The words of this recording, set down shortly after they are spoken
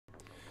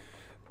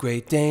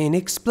Great Dane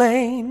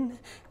Explain.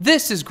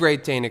 This is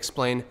Great Dane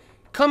Explain,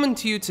 coming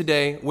to you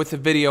today with a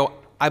video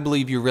I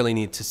believe you really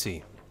need to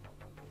see.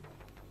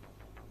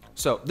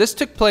 So, this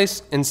took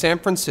place in San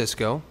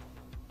Francisco.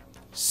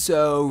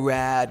 So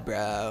rad,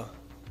 bro.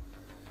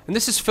 And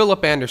this is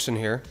Philip Anderson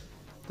here,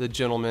 the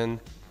gentleman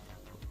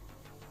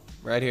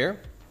right here.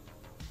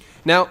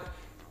 Now,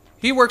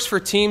 he works for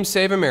Team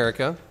Save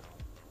America.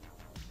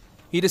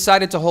 He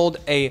decided to hold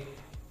a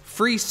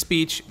free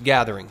speech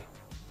gathering.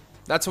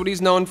 That's what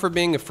he's known for,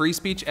 being a free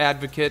speech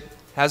advocate,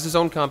 has his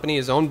own company,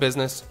 his own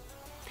business.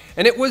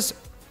 And it was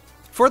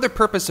for the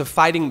purpose of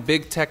fighting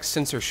big tech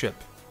censorship,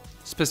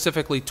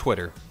 specifically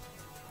Twitter.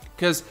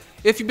 Because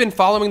if you've been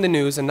following the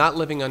news and not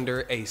living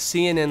under a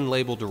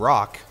CNN-labeled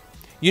rock,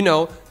 you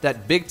know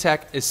that big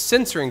tech is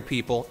censoring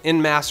people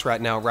en masse right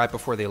now, right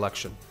before the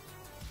election.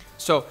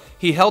 So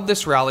he held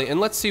this rally, and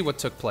let's see what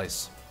took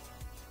place.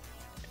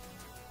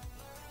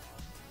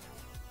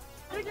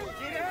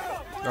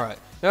 All right.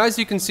 Now, as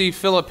you can see,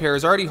 Philip here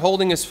is already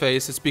holding his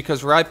face. It's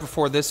because right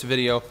before this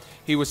video,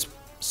 he was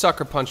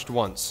sucker punched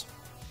once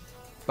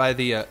by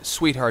the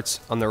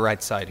sweethearts on the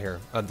right side here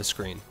of the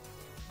screen.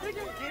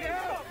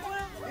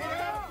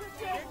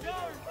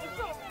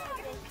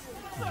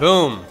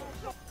 Boom.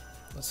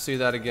 Let's see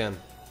that again.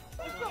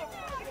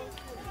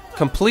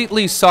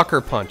 Completely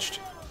sucker punched.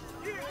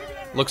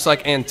 Looks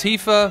like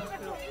Antifa.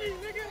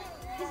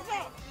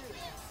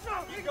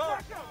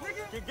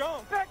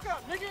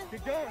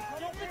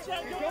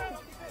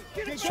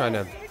 He's trying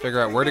to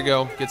figure out where to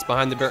go. Gets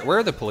behind the barrier. Where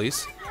are the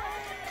police?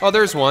 Oh,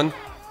 there's one.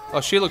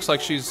 Oh, she looks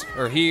like she's,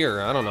 or he,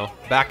 or I don't know,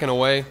 backing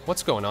away.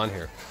 What's going on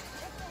here?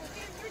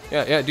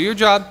 Yeah, do your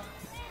job.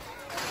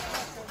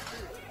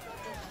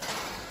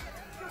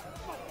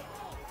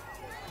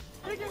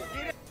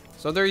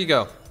 So there you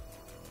go.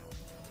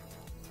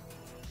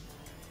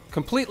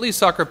 Completely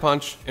sucker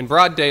punch in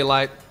broad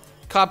daylight.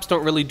 Cops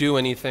don't really do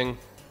anything.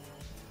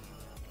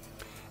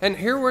 And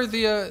here were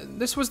the,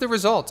 this was the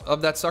result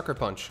of that sucker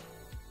punch.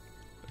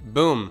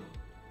 Boom.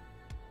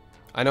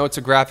 I know it's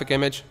a graphic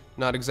image,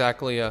 not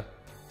exactly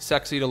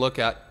sexy to look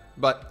at,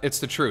 but it's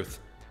the truth.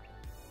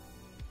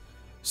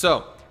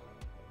 So,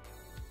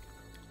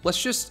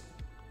 let's just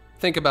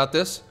think about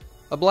this.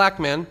 A black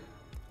man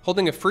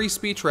holding a free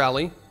speech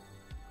rally,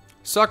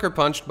 sucker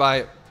punched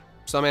by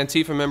some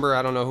Antifa member,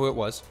 I don't know who it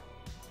was.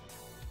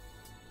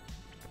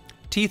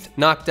 Teeth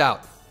knocked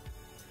out.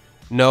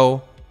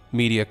 No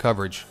media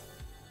coverage.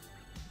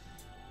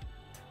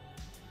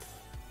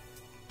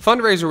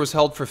 Fundraiser was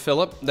held for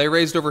Philip. They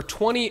raised over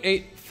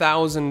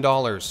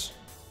 $28,000.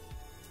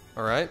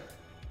 All right,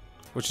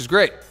 which is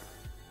great.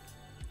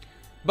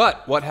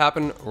 But what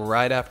happened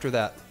right after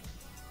that?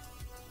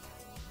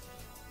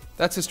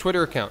 That's his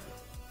Twitter account.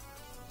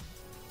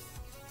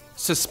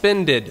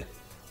 Suspended.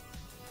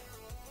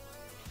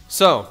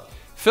 So,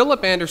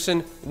 Philip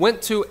Anderson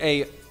went to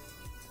a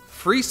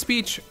free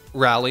speech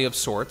rally of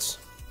sorts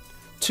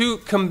to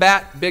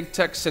combat big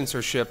tech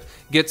censorship,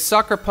 gets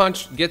sucker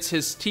punched, gets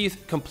his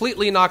teeth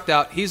completely knocked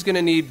out. He's going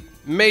to need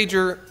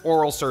major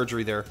oral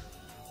surgery there.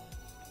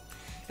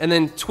 And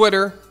then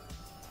Twitter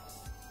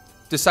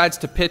decides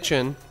to pitch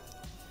in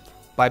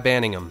by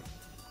banning him.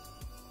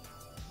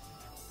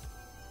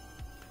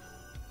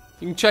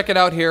 You can check it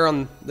out here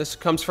on, this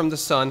comes from The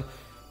Sun.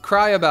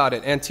 Cry about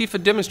it.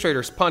 Antifa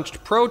demonstrators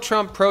punched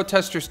pro-Trump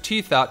protesters'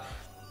 teeth out.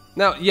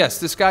 Now, yes,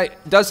 this guy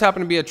does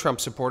happen to be a Trump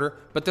supporter,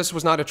 but this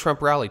was not a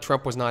Trump rally.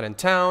 Trump was not in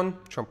town.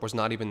 Trump was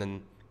not even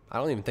in, I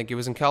don't even think he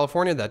was in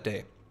California that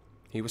day.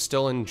 He was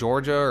still in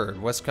Georgia or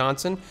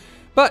Wisconsin.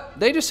 But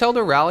they just held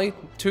a rally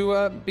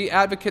to be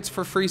advocates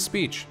for free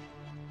speech.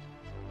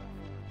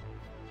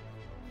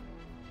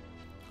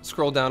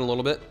 Scroll down a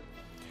little bit.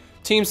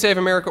 Team Save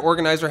America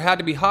organizer had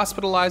to be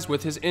hospitalized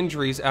with his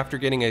injuries after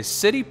getting a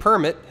city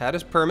permit, had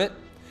his permit,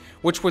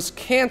 which was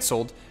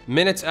canceled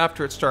minutes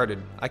after it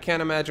started. I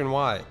can't imagine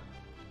why.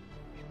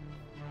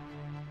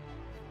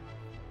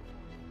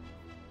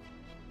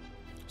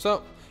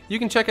 So, you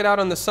can check it out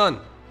on The Sun.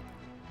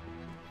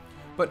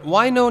 But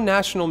why no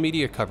national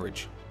media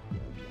coverage?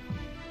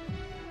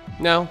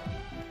 Now,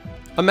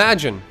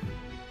 imagine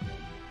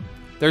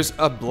there's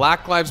a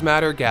Black Lives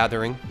Matter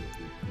gathering,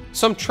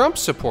 some Trump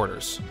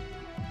supporters,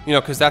 you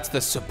know, because that's the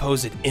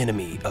supposed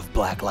enemy of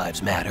Black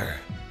Lives Matter.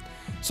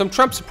 Some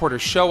Trump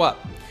supporters show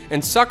up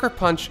and sucker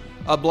punch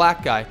a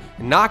black guy,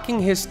 knocking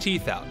his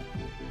teeth out,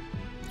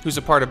 who's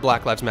a part of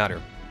Black Lives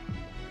Matter.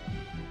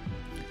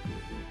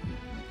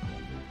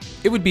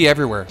 It would be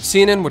everywhere.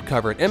 CNN would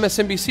cover it.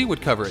 MSNBC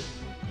would cover it.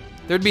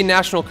 There'd be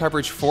national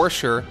coverage for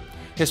sure.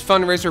 His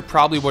fundraiser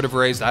probably would have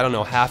raised, I don't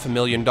know,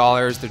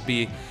 $500,000. There'd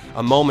be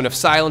a moment of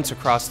silence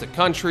across the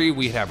country.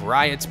 We'd have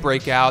riots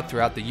break out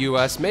throughout the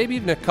US, maybe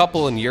even a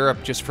couple in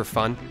Europe just for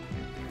fun.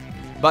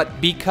 But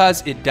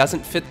because it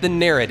doesn't fit the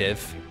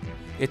narrative,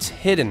 it's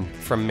hidden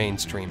from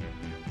mainstream.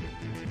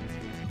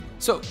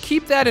 So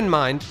keep that in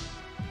mind,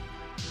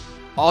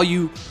 all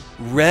you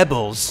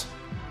rebels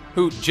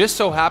who just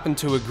so happen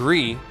to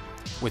agree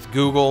with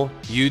Google,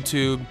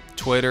 YouTube,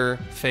 Twitter,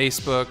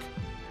 Facebook,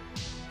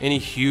 Any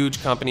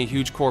huge company,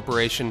 huge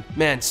corporation,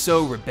 man,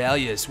 so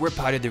rebellious. We're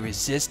part of the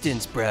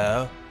resistance,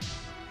 bro.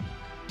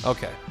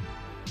 Okay.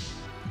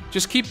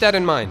 Just keep that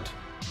in mind.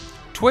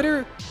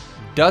 Twitter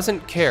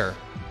doesn't care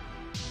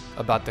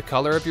about the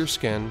color of your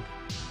skin.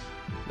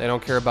 They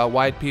don't care about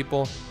white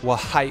people.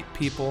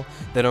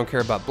 They don't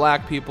care about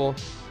black people,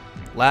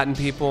 Latin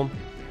people.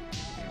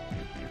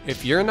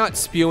 If you're not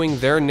spewing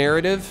their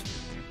narrative,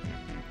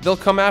 they'll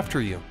come after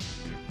you.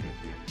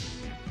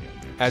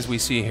 As we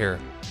see here.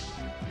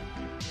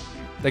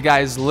 The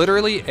guy is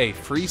literally a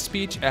free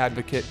speech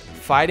advocate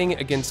fighting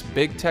against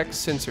big tech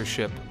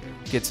censorship,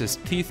 gets his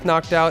teeth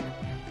knocked out,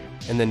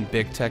 and then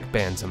big tech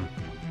bans him.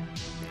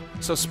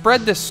 So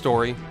spread this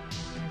story,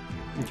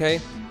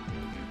 okay?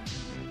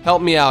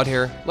 Help me out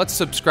here. Let's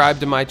subscribe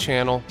to my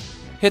channel,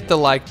 hit the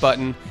like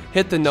button,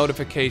 hit the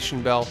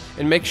notification bell,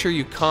 and make sure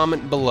you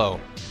comment below.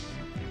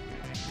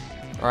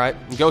 All right,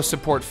 and go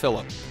support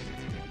Philip.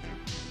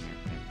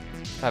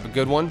 Have a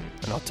good one,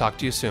 and I'll talk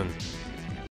to you soon.